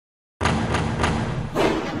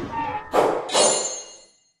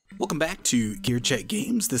Welcome back to Gear Check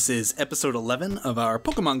Games. This is episode 11 of our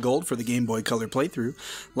Pokemon Gold for the Game Boy Color playthrough.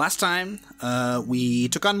 Last time, we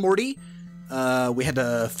took on Morty. We had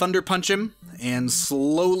to Thunder Punch him and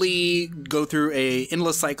slowly go through a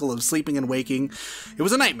endless cycle of sleeping and waking. It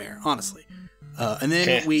was a nightmare, honestly. And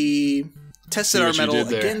then we tested our metal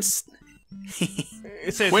against... Wait,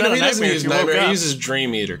 no, he doesn't use Nightmare, he uses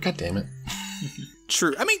Dream Eater. God damn it.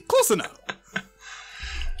 True. I mean, close enough.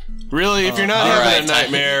 Really, if you're not having a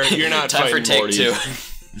nightmare, you're not time fighting for take Morty. 2.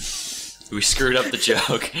 We screwed up the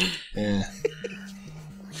joke. Yeah.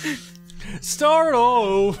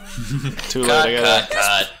 Startle. Too late.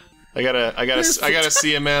 Cut. I gotta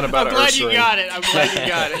see a man about I'm an glad Ursa you ring. got it. I'm glad you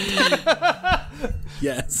got it.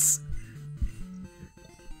 Yes.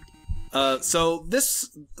 So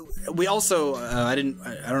this, we also, I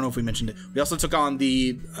don't know if we mentioned it. We also took on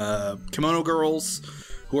the Kimono Girls,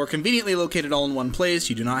 who are conveniently located all in one place.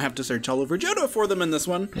 You do not have to search all over Johto for them in this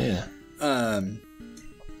one. Yeah. And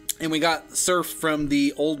we got Surf from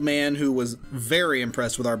the old man who was very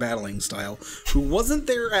impressed with our battling style, who wasn't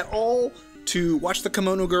there at all to watch the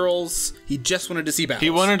Kimono Girls. He just wanted to see battles. He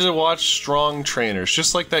wanted to watch strong trainers,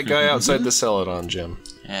 just like that guy outside the Celadon gym.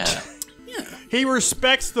 Yeah. He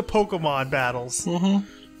respects the Pokemon battles.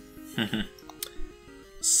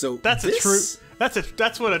 So That's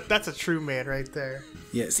a true man right there.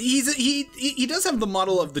 Yes, he does have the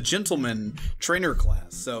model of the gentleman trainer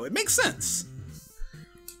class, so it makes sense.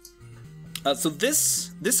 So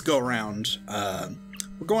this go around,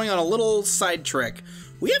 we're going on a little side trek.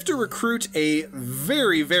 We have to recruit a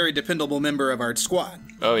very, very dependable member of our squad.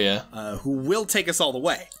 Oh yeah. Who will take us all the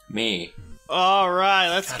way. Me. All right,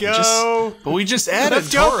 let's go. But we just added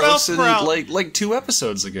Let's go, Tauros in Bellsprout. like 2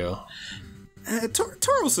 episodes ago.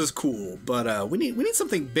 Tauros is cool, but we need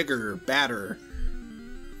something bigger, badder.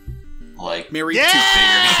 Like Mary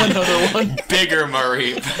Yeah! Another one. bigger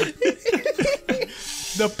Mareep.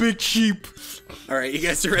 The big sheep. All right, you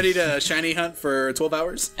guys are ready to shiny hunt for 12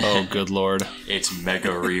 hours? Oh, good lord. It's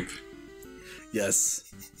Mega Reap.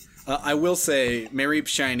 Yes. I will say, Mareep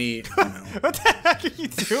shiny. What the heck are you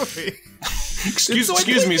doing?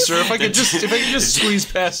 Excuse me, sir. If I could just squeeze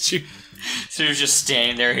past you. So you're just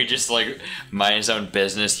standing there, he just like mind his own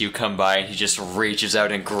business, you come by and he just reaches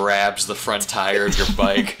out and grabs the front tire of your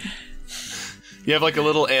bike. You have like a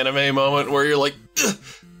little anime moment where you're like, "Ugh,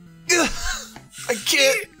 ugh, I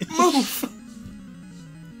can't move.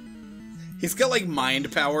 He's got like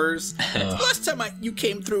mind powers. Last time you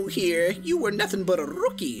came through here, you were nothing but a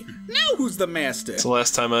rookie. Now who's the master? It's the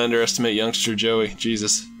last time I underestimate youngster Joey.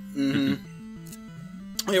 Jesus. Yeah,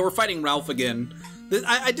 we're fighting Ralph again.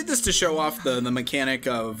 I did this to show off the mechanic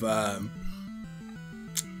of the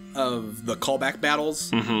callback battles.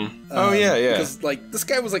 Oh yeah. Because like this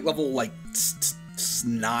guy was like level like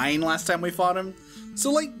 9 last time we fought him. So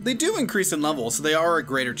like they do increase in level, so they are a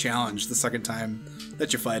greater challenge the second time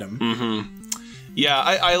that you fight him. Yeah,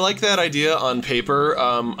 I like that idea on paper.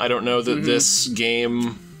 I don't know that this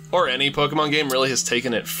game, or any Pokemon game, really has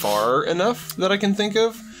taken it far enough that I can think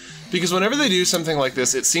of. Because whenever they do something like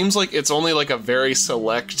this, it seems like it's only like a very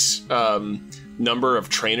select number of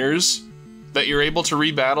trainers that you're able to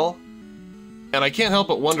rebattle. And I can't help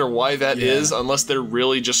but wonder why that is, unless they're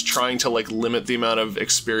really just trying to like limit the amount of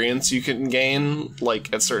experience you can gain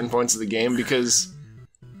like at certain points of the game, because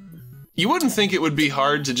you wouldn't think it would be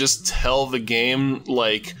hard to just tell the game,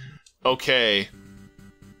 like, okay,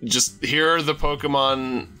 just here are the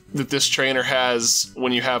Pokemon that this trainer has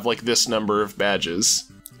when you have, like, this number of badges,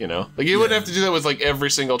 you know? Like, you wouldn't have to do that with, like,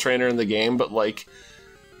 every single trainer in the game, but, like,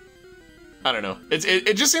 I don't know.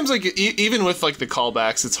 It just seems like, even with, like, the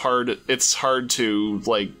callbacks, it's hard to,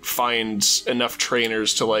 like, find enough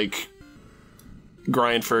trainers to, like,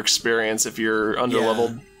 grind for experience if you're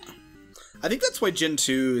underleveled. Yeah. I think that's why Gen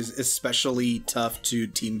 2 is especially tough to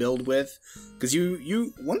team build with, because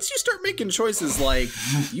you once you start making choices, like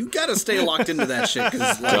you gotta stay locked into that shit.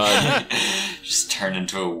 Because like, just turn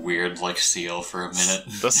into a weird like seal for a minute.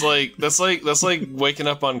 That's like waking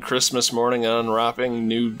up on Christmas morning and unwrapping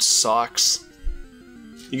new socks.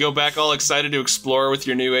 You go back all excited to explore with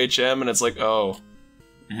your new HM, and it's like, oh,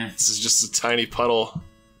 this is just a tiny puddle.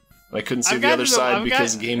 I couldn't see the other side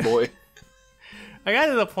because Game Boy. I got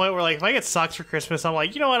to the point where, like, if I get socks for Christmas, I'm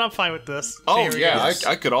like, you know what, I'm fine with this. Oh, yeah,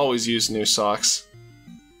 I could always use new socks.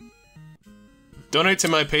 Donate to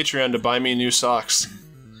my Patreon to buy me new socks.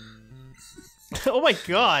 Oh my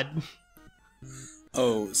god.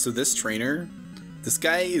 Oh, so this trainer, this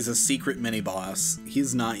guy is a secret mini-boss.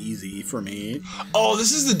 He's not easy for me. Oh,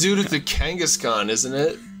 this is the dude with the Kangaskhan, isn't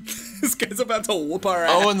it? This guy's about to whoop our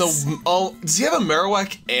ass. Oh, and does he have a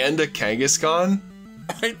Marowak and a Kangaskhan?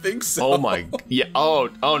 I think so. Oh my, yeah. Oh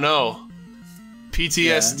no.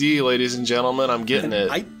 PTSD, ladies and gentlemen. I'm getting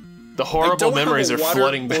it. The horrible memories are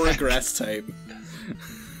flooding back. Or a grass type.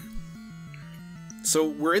 So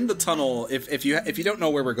we're in the tunnel. If you don't know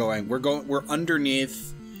where we're going, we're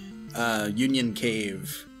underneath Union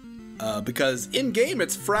Cave. Because in game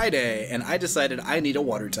it's Friday, and I decided I need a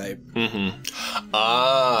water type.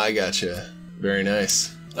 I gotcha. Very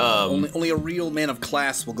nice. Only a real man of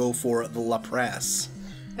class will go for the Lapras.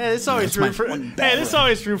 Hey, there's always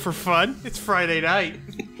room for fun. It's Friday night.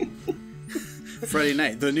 Friday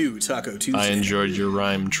night, the new Taco Tuesday. I enjoyed your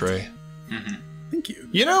rhyme, Trey. Thank you.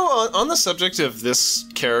 You know, on the subject of this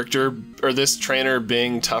character, or this trainer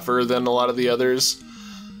being tougher than a lot of the others,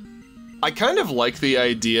 I kind of like the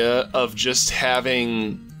idea of just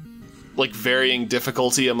having, like, varying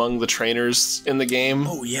difficulty among the trainers in the game.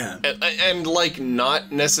 Oh, yeah. And like,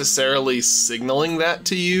 not necessarily signaling that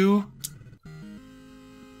to you.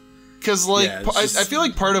 Because, like, Yeah, I feel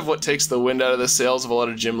like part of what takes the wind out of the sails of a lot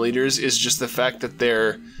of gym leaders is just the fact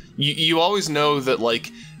that you always know that,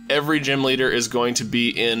 like, every gym leader is going to be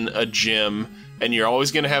in a gym, and you're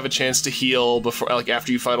always going to have a chance to heal before, like,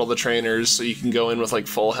 after you fight all the trainers, so you can go in with, like,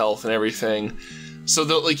 full health and everything. So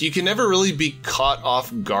that, like, you can never really be caught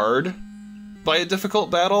off guard by a difficult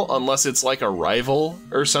battle unless it's like a rival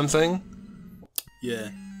or something. Yeah.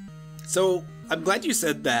 So I'm glad you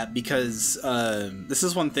said that, because this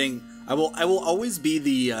is one thing. I will always be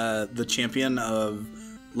the champion of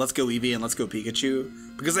Let's Go Eevee and Let's Go Pikachu,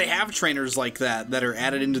 because they have trainers like that are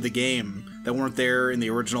added into the game that weren't there in the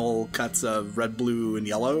original cuts of Red, Blue, and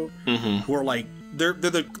Yellow, who are like they're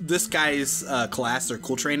this guy's class. They're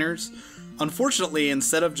cool trainers. Unfortunately,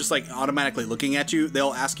 instead of just like automatically looking at you,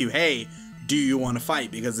 they'll ask you, "Hey, do you want to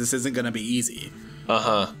fight? Because this isn't going to be easy."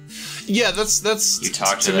 Yeah, that's you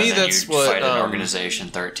talk to me. That's you fight an Organization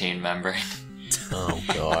 13 member. Oh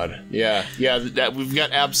God, yeah. We've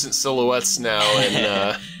got absent silhouettes now,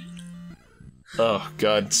 and oh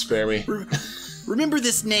God, spare me. Remember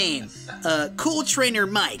this name, Cool Trainer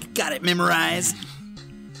Mike. Got it memorized.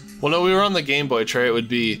 Well, no, we were on the Game Boy, Trey. It would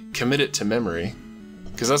be commit it to memory,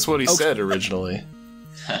 because that's what he said originally.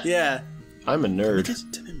 Yeah, I'm a nerd. Commit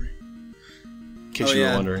it to memory. In case you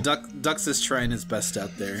were wondering. Dux is trying his best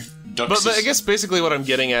out there. But I guess basically what I'm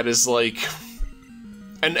getting at is like.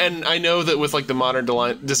 And I know that with like the modern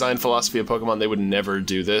design philosophy of Pokemon, they would never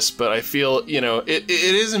do this, but I feel, you know, it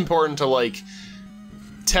is important to like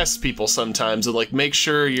test people sometimes and like make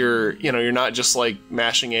sure you're not just like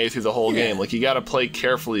mashing A through the whole game. Like you gotta play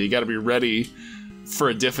carefully, you gotta be ready for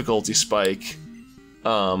a difficulty spike.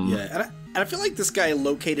 And I feel like this guy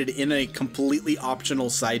located in a completely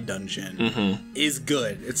optional side dungeon is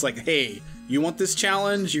good. It's like, hey, you want this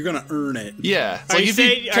challenge? You're gonna earn it. Yeah, it's like if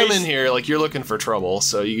you come in here, like you're looking for trouble,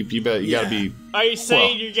 so you gotta be. Are you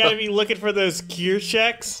saying you gotta be looking for those gear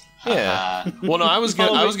checks? Yeah. Well, no, I was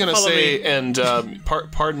gonna say, and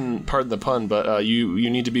pardon the pun, but you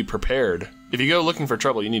need to be prepared. If you go looking for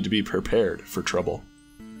trouble, you need to be prepared for trouble.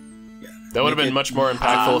 Yeah. That would have been much more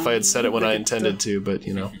impactful if I had said it when I intended to, but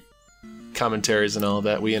you know, commentaries and all of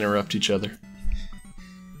that, we interrupt each other.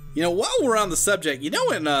 You know, while we're on the subject, you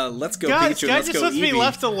know, in Let's Go Pikachu, Let's Go Eevee. Just be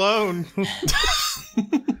left alone.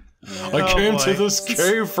 I came to this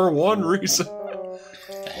cave for one reason.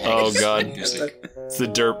 Oh God, it's the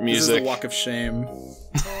derp music. This is the Walk of Shame.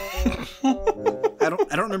 I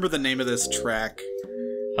don't remember the name of this track.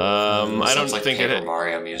 I don't think Paper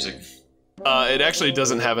Mario music. It actually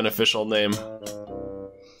doesn't have an official name.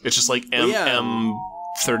 It's just like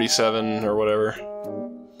M37 or whatever.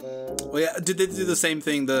 Well, yeah, did they do the same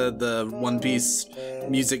thing the One Piece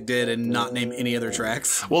music did and not name any other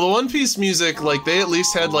tracks? Well, the One Piece music, like, they at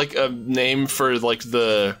least had, like, a name for, like,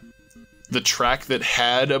 the track that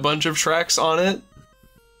had a bunch of tracks on it.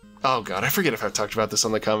 Oh, God, I forget if I've talked about this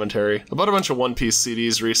on the commentary. I bought a bunch of One Piece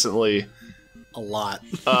CDs recently. A lot.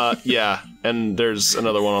 Yeah, and there's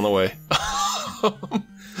another one on the way.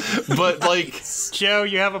 But, like... Joe,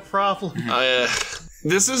 you have a problem.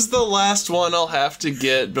 This is the last one I'll have to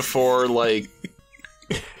get before, like...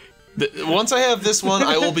 once I have this one,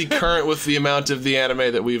 I will be current with the amount of the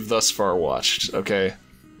anime that we've thus far watched, okay?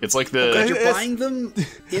 It's like the... Okay, you're buying them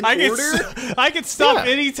in order? I can stop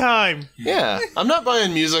anytime! Yeah, I'm not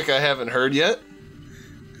buying music I haven't heard yet.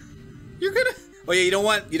 You're gonna... Oh yeah, you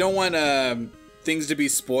don't want things to be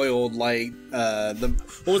spoiled, like,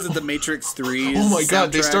 what was it, the Matrix 3's Oh my God,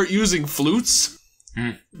 soundtrack? they start using flutes?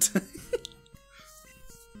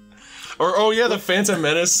 Or, oh yeah, the Phantom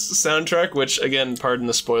Menace soundtrack, which, again, pardon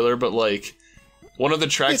the spoiler, but, like, one of the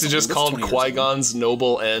tracks is just called Qui-Gon's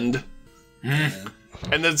Noble End.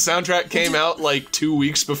 And the soundtrack came out like 2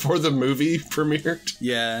 weeks before the movie premiered.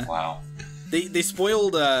 Yeah. Wow. They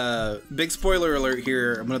spoiled, big spoiler alert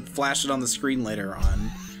here, I'm gonna flash it on the screen later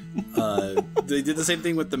on. They did the same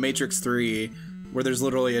thing with The Matrix 3, where there's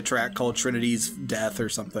literally a track called Trinity's Death or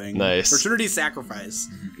something. Nice. Or Trinity's Sacrifice.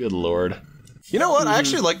 Good lord. You know what? I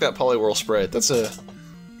actually like that Poliwhirl sprite. That's a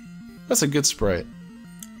good sprite.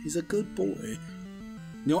 He's a good boy.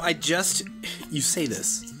 No, you say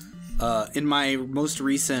this. In my most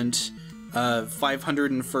recent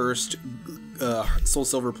 501st Soul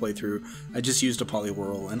Silver playthrough, I just used a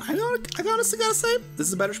Poliwhirl, and I honestly gotta say, this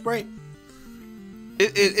is a better sprite.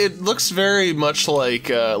 It looks very much like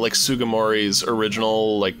Sugimori's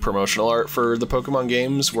original like promotional art for the Pokemon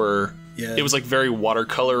games, where it was like very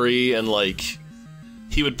watercolory, and like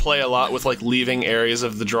he would play a lot with like leaving areas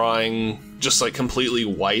of the drawing just like completely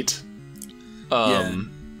white.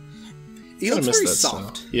 He looks very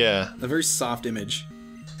soft. Style. Yeah, a very soft image.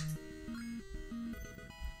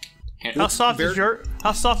 How soft is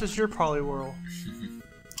your Poliwhirl?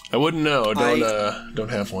 I wouldn't know. Don't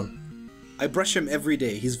have one. I brush him every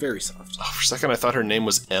day. He's very soft. Oh, for a second I thought her name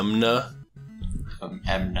was Emna.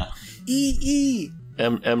 Emna. EE.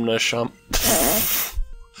 Emna Shump.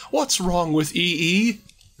 What's wrong with EE?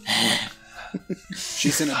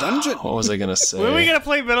 She's in a dungeon. What was I gonna say? When are we gonna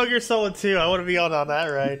play Metal Gear Solid 2? I want to be on that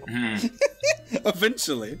ride.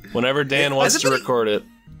 Eventually. Whenever Dan wants to record it.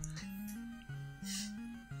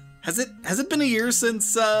 Has it been a year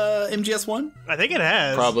since MGS1? I think it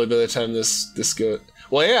has. Probably by the time this goes.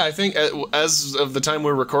 Well, yeah, I think as of the time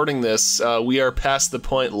we're recording this, we are past the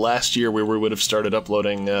point last year where we would have started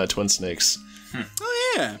uploading Twin Snakes.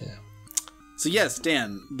 Oh yeah. So yes,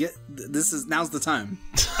 Dan, now's the time.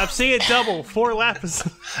 I'm seeing it double, 4 Lapras.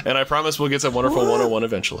 And I promise we'll get to Wonderful 101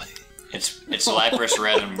 eventually. It's Lapras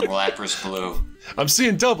Red and Lapras Blue. I'm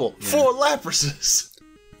seeing double, 4 Laprases.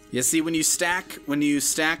 Yeah, see, when you stack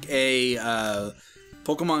a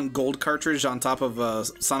Pokemon Gold cartridge on top of a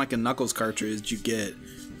Sonic and Knuckles cartridge, you get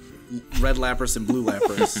Red Lapras and Blue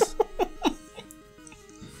Lapras.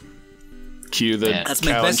 Cue the That's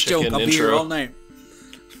my cow best and chicken joke. I'll intro. be here all night.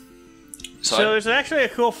 So there's actually a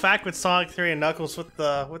cool fact with Sonic 3 and Knuckles with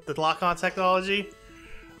the lock-on technology.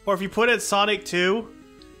 Or if you put in Sonic 2,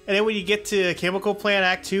 and then when you get to Chemical Plant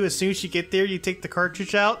Act 2, as soon as you get there, you take the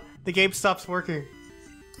cartridge out, the game stops working.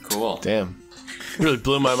 Cool. Damn. You really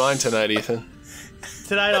blew my mind tonight, Ethan.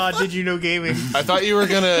 Tonight on Did You Know Gaming. I thought you were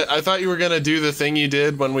gonna do the thing you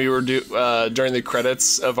did when we were during the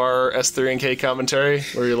credits of our S3 and K commentary,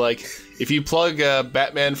 where you're like, if you plug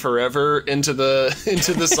Batman Forever into the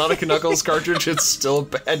Sonic and Knuckles cartridge, it's still a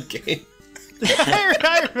bad game.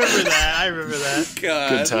 I remember that. God,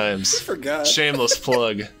 good times. I forgot. Shameless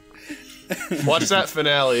plug. Watch that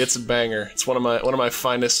finale. It's a banger. It's one of my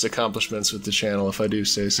finest accomplishments with the channel, if I do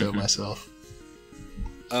say so myself.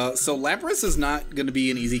 So Lapras is not going to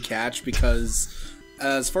be an easy catch because,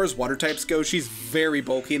 as far as water types go, she's very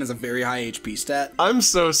bulky and has a very high HP stat. I'm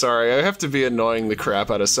so sorry. I have to be annoying the crap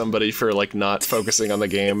out of somebody for like not focusing on the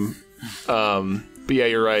game. But yeah,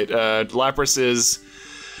 you're right. Lapras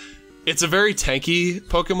it's a very tanky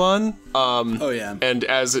Pokemon. Oh yeah. And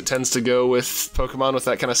as it tends to go with Pokemon with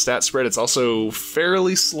that kind of stat spread, it's also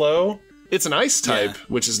fairly slow. It's an ice type,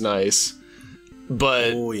 which is nice.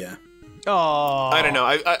 But oh yeah. Oh. I don't know.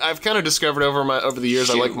 I've kind of discovered over the years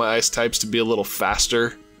I like my ice types to be a little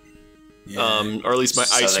faster. Yeah. Or at least my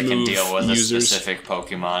ice so they move can deal with users. a specific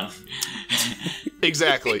Pokemon.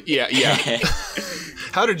 Exactly. Yeah.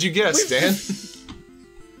 How did you guess, Dan?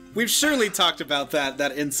 We've surely talked about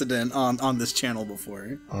that incident on this channel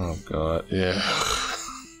before. Oh god, yeah.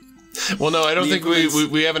 Well, no, I don't think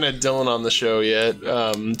we haven't had Dylan on the show yet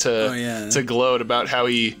to gloat about how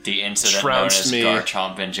he the incident trounced me.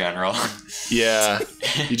 Garchomp in general. Yeah,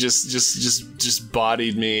 he just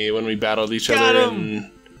bodied me when we battled each other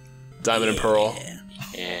in Diamond and Pearl.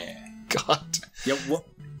 Yeah. God. Yeah.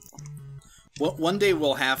 Well, one day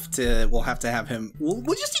we'll have to have him. We'll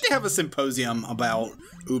just need to have a symposium about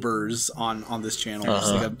Ubers on this channel.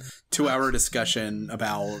 Just like a 2-hour discussion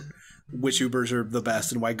about which Ubers are the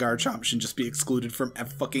best and why Garchomp should just be excluded from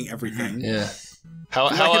fucking everything. Yeah. How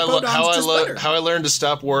I learned to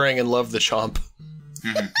stop worrying and love the chomp.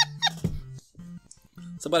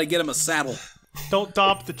 Somebody get him a saddle. Don't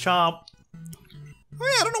dump the chomp. Oh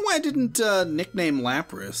yeah, I don't know why I didn't nickname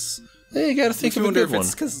Lapras. Hey, you gotta think of a good one.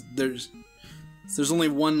 It's because there's only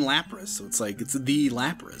one Lapras, so it's like it's the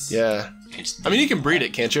Lapras. Yeah. I mean, you can breed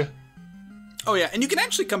it, can't you? Oh yeah, and you can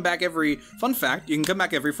actually come back fun fact, you can come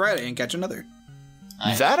back every Friday and catch another.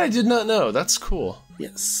 That I did not know. That's cool.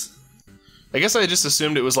 Yes. I guess I just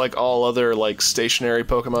assumed it was like all other like stationary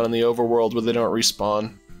Pokemon in the overworld where they don't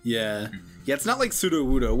respawn. Yeah. Yeah, it's not like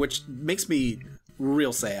Sudowoodo, which makes me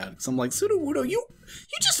real sad. So I'm like, Sudowoodo, you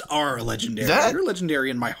just are a legendary. You're legendary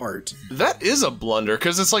in my heart. That is a blunder,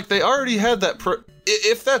 because it's like they already had that...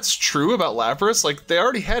 if that's true about Lapras, like, they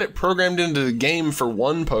already had it programmed into the game for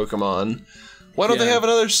one Pokemon. Why don't they have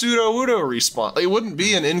another Sudowoodo respawn? Like, it wouldn't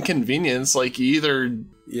be an inconvenience. Like, you either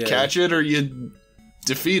catch it or you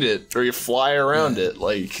defeat it, or you fly around it.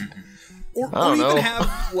 Like... Or even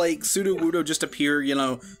have, like, Sudowoodo just appear, you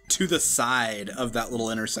know, to the side of that little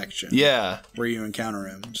intersection. Yeah. Where you encounter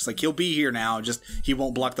him. Just like, he'll be here now, just he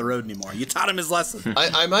won't block the road anymore. You taught him his lesson.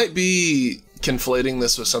 I might be conflating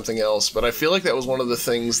this with something else, but I feel like that was one of the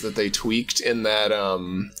things that they tweaked in that,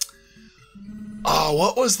 oh,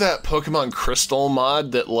 what was that Pokemon Crystal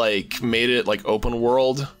mod that, like, made it, like, open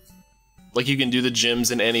world? Like, you can do the gyms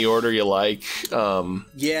in any order you like.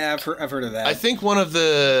 Yeah, I've heard of that. I think one of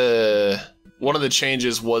the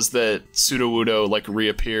changes was that Sudowoodo, like,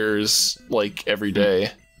 reappears, like, every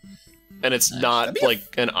day. And it's not,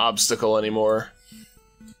 like, an obstacle anymore.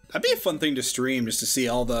 That'd be a fun thing to stream, just to see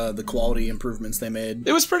all the quality improvements they made.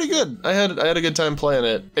 It was pretty good. I had a good time playing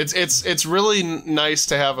it. It's really nice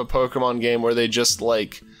to have a Pokemon game where they just,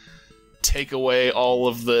 like, take away all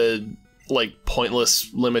of the... like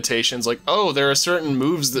pointless limitations, like, oh, there are certain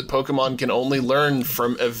moves that Pokemon can only learn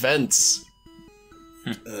from events.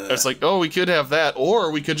 It's like, oh, we could have that, or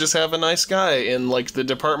we could just have a nice guy in like the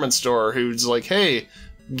department store who's like, hey,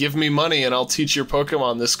 give me money and I'll teach your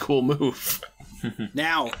Pokemon this cool move.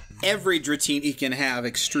 Now, every Dratini can have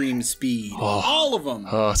extreme speed. All of them.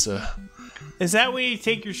 Oh, it's a... Is that when you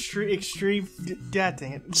take your extreme... God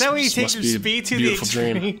dang it. Is that when you take your speed to the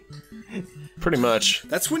extreme? Dream. Pretty much.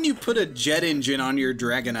 That's when you put a jet engine on your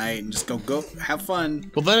Dragonite and just go have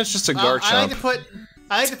fun. Well, then it's just a Garchomp.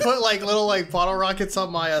 I like to put like little like bottle rockets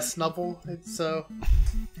on my Snubbull. It's so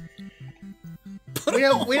we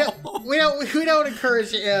don't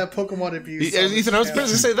encourage Pokemon abuse. Ethan, I was going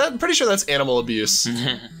to say that. I'm pretty sure that's animal abuse.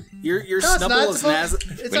 Your Snubbull is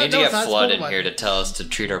we need to get Flood in here to tell us to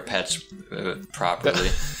treat our pets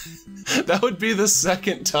properly. That would be the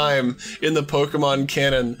second time in the Pokemon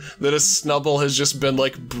canon that a Snubbull has just been,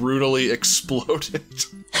 like, brutally exploded.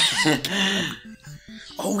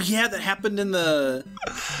 Oh, yeah, that happened in the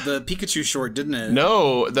Pikachu short, didn't it?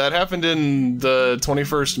 No, that happened in the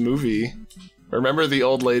 21st movie. Remember the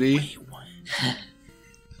old lady? Wait, what?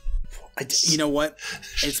 You know what?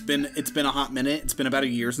 It's been a hot minute. It's been about a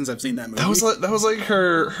year since I've seen that movie. That was like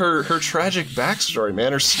her tragic backstory,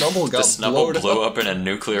 man. Her Snubbull blew up in a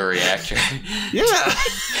nuclear reactor. Yeah.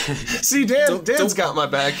 See, Dan's got my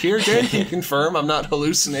back here. Dan can confirm I'm not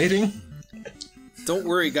hallucinating. Don't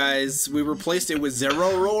worry, guys. We replaced it with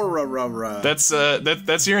Zerorora.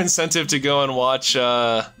 That's your incentive to go and watch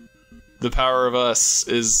The Power of Us.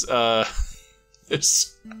 There's a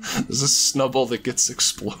Snubbull that gets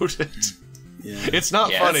exploded. Yeah. It's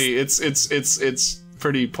not funny. It's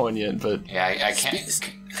pretty poignant, but yeah, I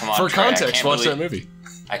can't. Come on, for context, watch that movie.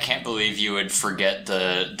 I can't believe you would forget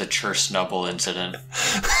the Chur Snubbull incident.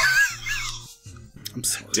 I'm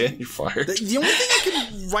sorry. Dan, you're fired. The only thing I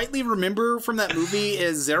can rightly remember from that movie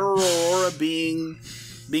is Zerorora being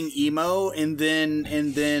emo, and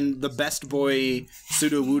then the best boy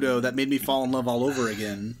Sudowoodo that made me fall in love all over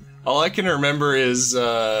again. All I can remember is,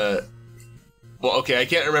 well, okay, I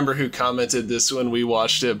can't remember who commented this when we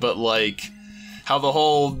watched it, but, like, how the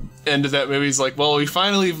whole end of that movie is like, well, we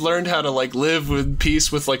finally learned how to, like, live with peace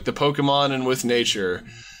with, like, the Pokemon and with nature.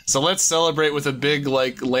 So let's celebrate with a big,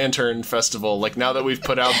 like, lantern festival, like, now that we've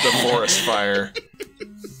put out the forest fire.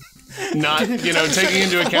 Not, you know, taking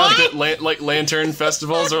into account that, lantern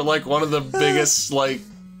festivals are, like, one of the biggest, like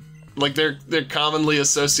they're commonly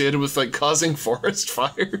associated with, like, causing forest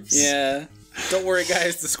fires. Yeah. Don't worry,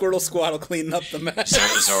 guys. The Squirtle Squad will clean up the mess.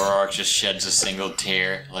 Zoroark just sheds a single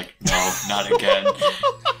tear. Like, no, not again.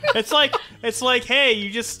 It's like, hey,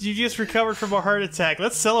 you just recovered from a heart attack.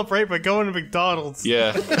 Let's celebrate by going to McDonald's.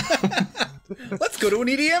 Yeah. Let's go to an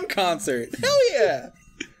EDM concert. Hell yeah.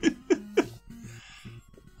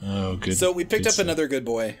 Oh, good. So we picked up another good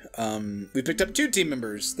boy. We picked up 2 team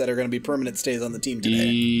members that are going to be permanent stays on the team today.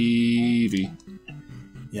 Eevee.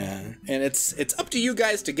 Yeah, and it's up to you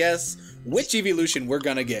guys to guess which evolution we're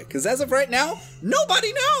gonna get, because as of right now,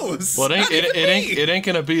 nobody knows. Well, it ain't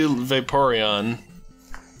gonna be Vaporeon.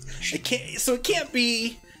 It can't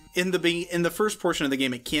be in the first portion of the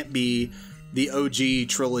game. It can't be the OG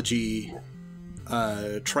trilogy.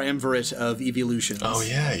 Triumvirate of evolutions. Oh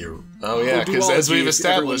yeah, because as we've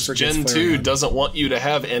established, Gen 2 doesn't want you to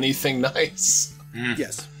have anything nice.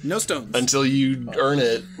 Yes, no stones. Until you earn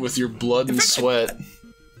it with your blood and sweat.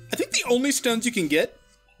 I think the only stones you can get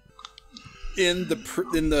in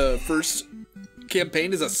the first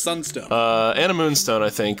campaign is a sunstone. And a moonstone, I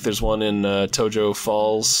think. There's one in Tojo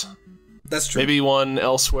Falls. That's true. Maybe one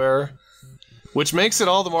elsewhere. Which makes it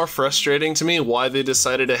all the more frustrating to me why they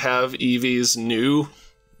decided to have Eevee's new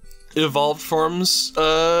evolved forms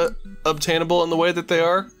obtainable in the way that they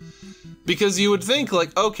are. Because you would think,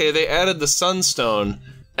 like, okay, they added the Sunstone,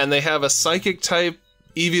 and they have a Psychic type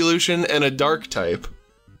evolution and a Dark type.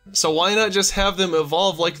 So why not just have them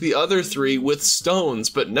evolve like the other three with stones?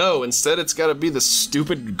 But no, instead it's gotta be the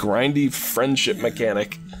stupid, grindy friendship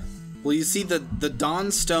mechanic. Well, you see, the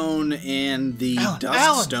Dawnstone and the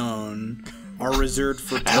Duskstone are reserved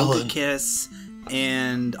for Togekiss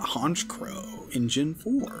and Honchkrow in Gen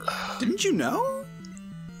 4. Didn't you know?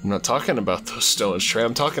 I'm not talking about those stones, Trey.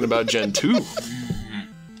 I'm talking about Gen 2.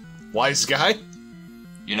 Wise guy?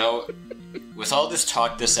 You know, with all this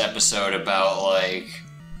talk this episode about, like,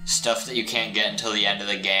 stuff that you can't get until the end of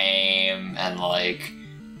the game, and, like,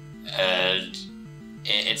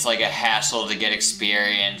 it's like a hassle to get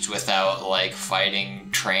experience without, like, fighting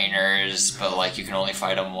trainers, but, like, you can only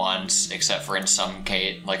fight them once, except for in some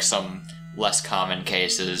some less common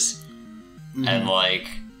cases. And, like,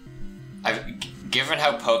 given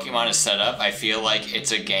how Pokemon is set up, I feel like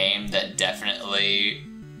it's a game that definitely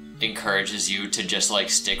encourages you to just, like,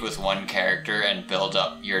 stick with one character and build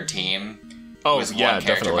up your team with one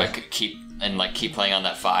character, but keep playing on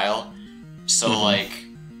that file. So, like,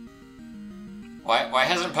 why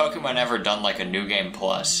hasn't Pokemon ever done, like, a New Game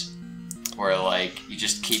Plus? Where, like, you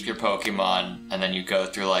just keep your Pokemon, and then you go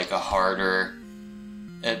through, like, a harder...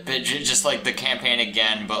 just, like, the campaign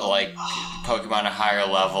again, but, like, Pokemon at higher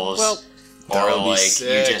levels. Well, or, like,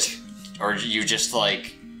 you just,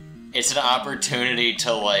 like... It's an opportunity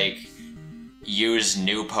to, like, use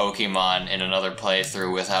new Pokemon in another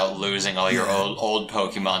playthrough without losing all your old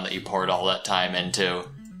Pokemon that you poured all that time into.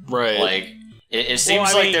 Right. Like... It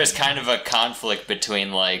seems like there's kind of a conflict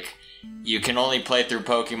between, like, you can only play through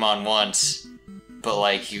Pokemon once, but,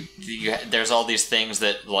 like, you there's all these things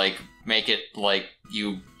that, like, make it, like,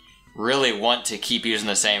 you really want to keep using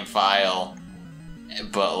the same file,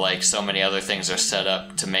 but, like, so many other things are set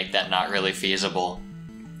up to make that not really feasible.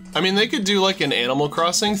 I mean, they could do, like, an Animal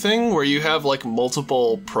Crossing thing where you have, like,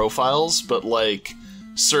 multiple profiles, but, like,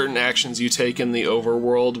 certain actions you take in the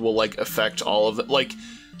overworld will, like, affect all of it. Like...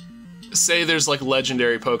 Say there's, like,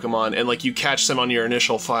 legendary Pokemon, and, like, you catch them on your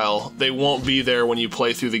initial file, they won't be there when you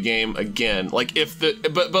play through the game again. Like, if the...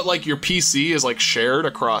 But like, your PC is, like, shared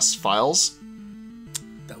across files.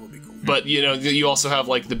 That would be cool. But, you know, you also have,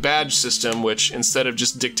 like, the badge system, which, instead of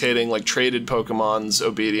just dictating, like, traded Pokemon's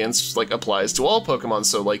obedience, like, applies to all Pokemon.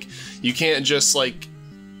 So, like, you can't just, like,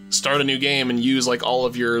 start a new game and use, like, all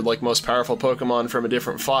of your, like, most powerful Pokemon from a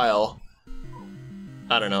different file.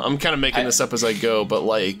 I don't know. I'm kind of making this up as I go, but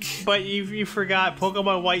like... But you forgot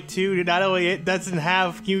Pokemon White 2, not only it doesn't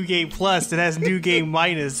have New Game Plus, it has New Game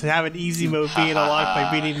Minus, having easy mode being unlocked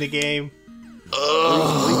by beating the game.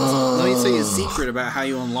 Let me tell you a secret about how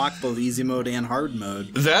you unlock both easy mode and hard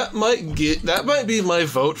mode. That might be my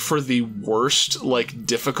vote for the worst, like,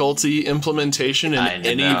 difficulty implementation in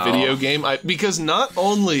any video game. Because not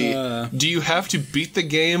only do you have to beat the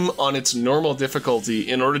game on its normal difficulty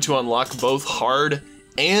in order to unlock both hard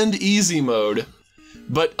and easy mode,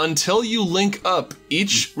 but until you link up,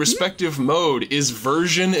 each respective mode is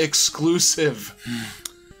version exclusive.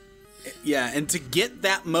 Yeah, and to get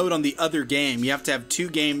that mode on the other game, you have to have 2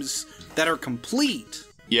 games that are complete.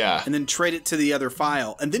 Yeah. And then trade it to the other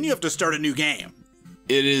file, and then you have to start a new game.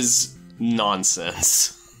 It is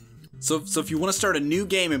nonsense. So if you want to start a new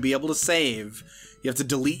game and be able to save, you have to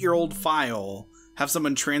delete your old file, have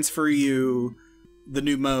someone transfer you the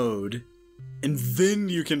new mode, and then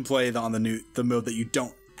you can play the mode that you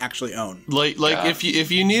don't actually own.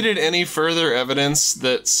 If you needed any further evidence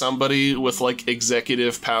that somebody with, like,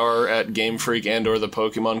 executive power at Game Freak and or the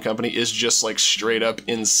Pokemon Company is just, like, straight up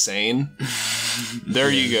insane,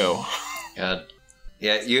 there you go. God.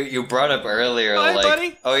 Yeah, you brought up earlier,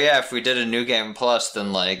 buddy. Oh yeah, if we did a New Game Plus,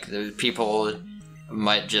 then, like, people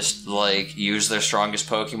might just, like, use their strongest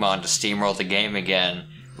Pokemon to steamroll the game again,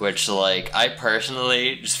 which, like, I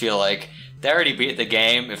personally just feel like they already beat the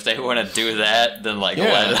game. If they want to do that, then, like,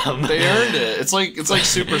 let them. They earned it. It's like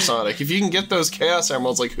Supersonic. If you can get those Chaos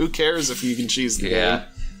Emeralds, like, who cares if you can cheese the game?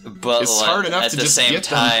 But it's hard enough to just get them. At the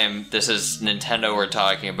same time, this is Nintendo we're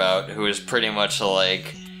talking about, who is pretty much,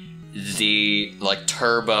 like, the, like,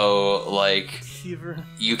 turbo, like,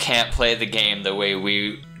 you can't play the game the way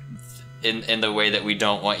in the way that we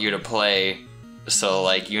don't want you to play So,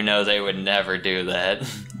 like, they would never do that.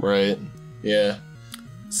 Right. Yeah.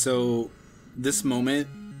 So, this moment...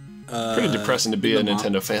 pretty depressing to be a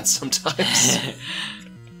Nintendo fan sometimes.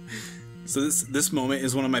 So this moment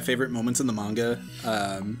is one of my favorite moments in the manga,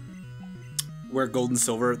 where Gold and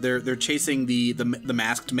Silver they're chasing the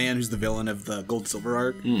masked man who's the villain of the Gold Silver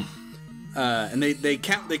arc, and they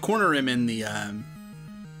corner him in the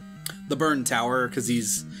burned tower because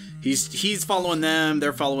he's following them,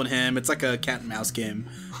 they're following him. It's like a cat and mouse game.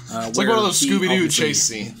 It's like one of those Scooby-Doo chase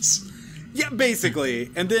scenes. Yeah, basically.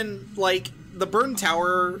 And then like the burned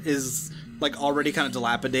tower is like already kind of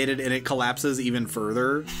dilapidated, and it collapses even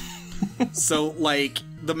further. So, like,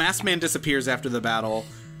 the masked man disappears after the battle,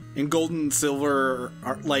 and Gold and Silver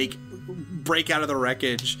are, like, break out of the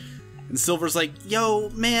wreckage. And Silver's like, yo,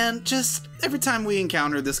 man, just every time we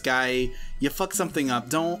encounter this guy, you fuck something up.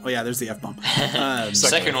 Don't... Oh, yeah, there's the F-bomb.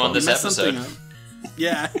 Second one this episode.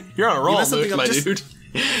 Yeah. You're on a roll, my dude.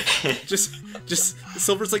 Just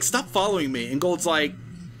Silver's like, stop following me. And Gold's like,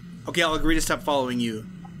 okay, I'll agree to stop following you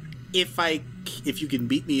if you can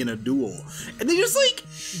beat me in a duel. And they just like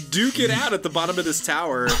duke it out at the bottom of this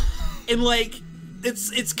tower, and like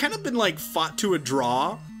it's kind of been like fought to a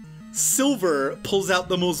draw. Silver pulls out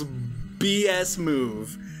the most BS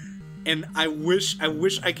move, and I wish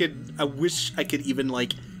I could even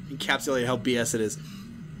like encapsulate how BS it is.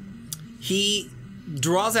 He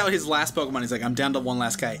draws out his last Pokemon. He's like, I'm down to one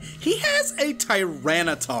last guy. He has a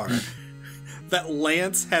Tyranitar that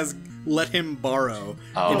Lance has let him borrow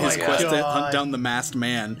in his quest to hunt down the masked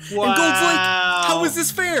man. Wow. And Gold's like, how is this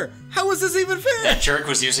fair? How is this even fair? That jerk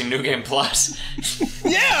was using New Game Plus.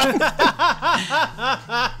 Yeah!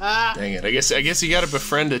 Dang it. I guess you gotta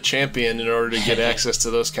befriend a champion in order to get access to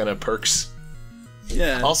those kind of perks.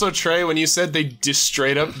 Yeah. Also, Trey, when you said they just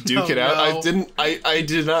straight up duke it out, I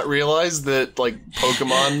did not realize that like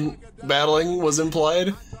Pokemon battling was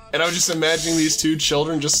implied. And I was just imagining these two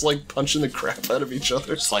children just like punching the crap out of each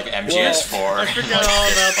other. It's like MGS4. I forgot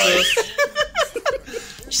all about this.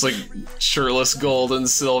 Just like shirtless Gold and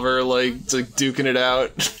Silver, like duking it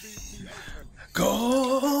out.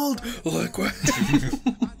 Gold! Look what...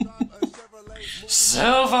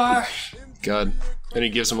 Silver! God. And he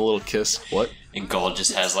gives him a little kiss. What? And Gold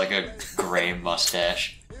just has like a gray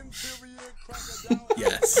mustache.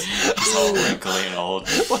 Yes. He's all wrinkly and old.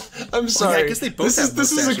 I'm sorry. yeah, I guess they both have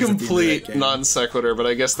this is a mustaches at the end of complete that game. non sequitur, but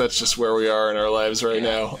I guess that's just where we are in our lives right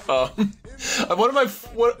now. One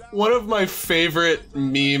of my favorite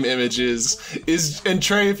meme images is, and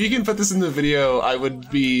Trey, if you can put this in the video, I would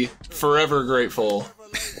be forever grateful.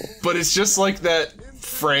 But it's just like that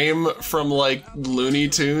frame from like Looney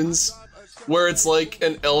Tunes, where it's like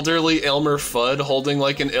an elderly Elmer Fudd holding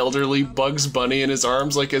like an elderly Bugs Bunny in his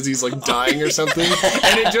arms, like as he's like dying or something,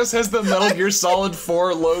 and it just has the Metal Gear Solid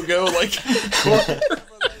 4 logo like.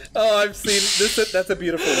 Oh, I've seen this. That's a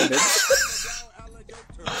beautiful image.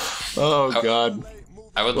 Oh God.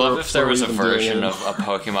 I would love if there was a version of a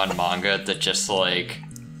Pokemon manga that just like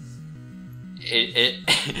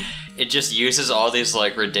it just uses all these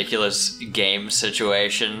like ridiculous game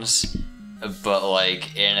situations, but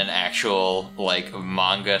like in an actual like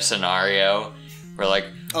manga scenario where like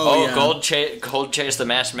Gold chased the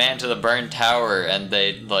masked man to the burned tower, and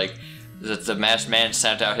they like the masked man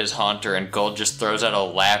sent out his haunter, and Gold just throws out a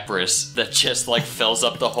Lapras that just like fills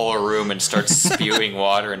up the whole room and starts spewing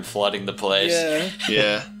water and flooding the place.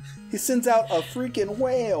 Yeah. He sends out a freaking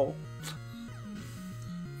whale.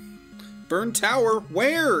 Burned tower?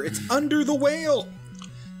 Where? It's under the whale.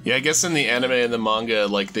 Yeah, I guess in the anime and the manga,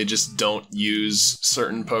 like, they just don't use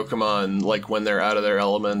certain Pokemon, like, when they're out of their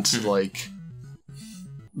element, like...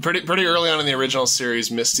 Pretty early on in the original series,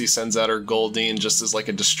 Misty sends out her Goldeen just as, like,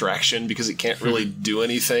 a distraction, because it can't really do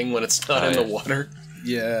anything when it's not in the water.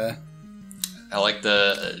 Yeah. I like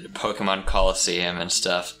the Pokemon Coliseum and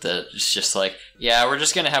stuff that's just like, yeah, we're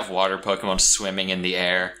just gonna have water Pokemon swimming in the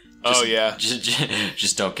air.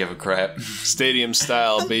 Just don't give a crap. Stadium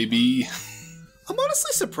style, baby. I'm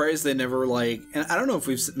honestly surprised they never, like, and I don't know if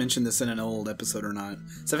we've mentioned this in an old episode or not,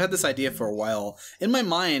 so I've had this idea for a while. In my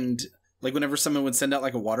mind, like, whenever someone would send out,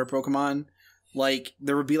 like, a water Pokemon, like,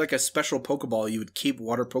 there would be, like, a special Pokeball you would keep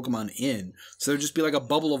water Pokemon in. So there'd just be, like, a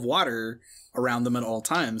bubble of water around them at all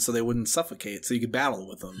times so they wouldn't suffocate, so you could battle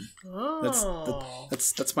with them. Oh.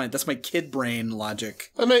 That's my kid brain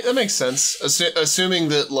logic. That makes sense. Assuming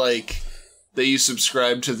that, like, that you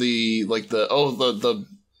subscribe to the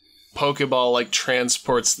Pokeball, like,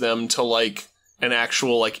 transports them to, like, an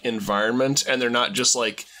actual, like, environment, and they're not just,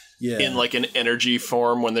 like, in, like, an energy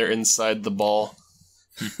form when they're inside the ball.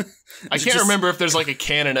 I can't remember if there's, like, a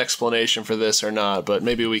canon explanation for this or not, but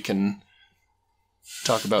maybe we can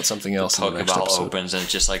talk about something else. in the next Pokeball episode. opens and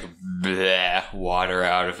it's just like bleh, water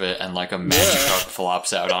out of it, and like a Magikarp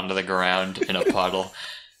flops out onto the ground in a puddle.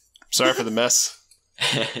 Sorry for the mess.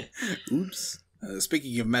 Oops.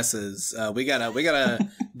 Speaking of messes, we gotta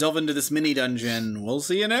delve into this mini dungeon. We'll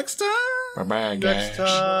see you next time. Bye bye, guys. Next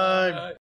time.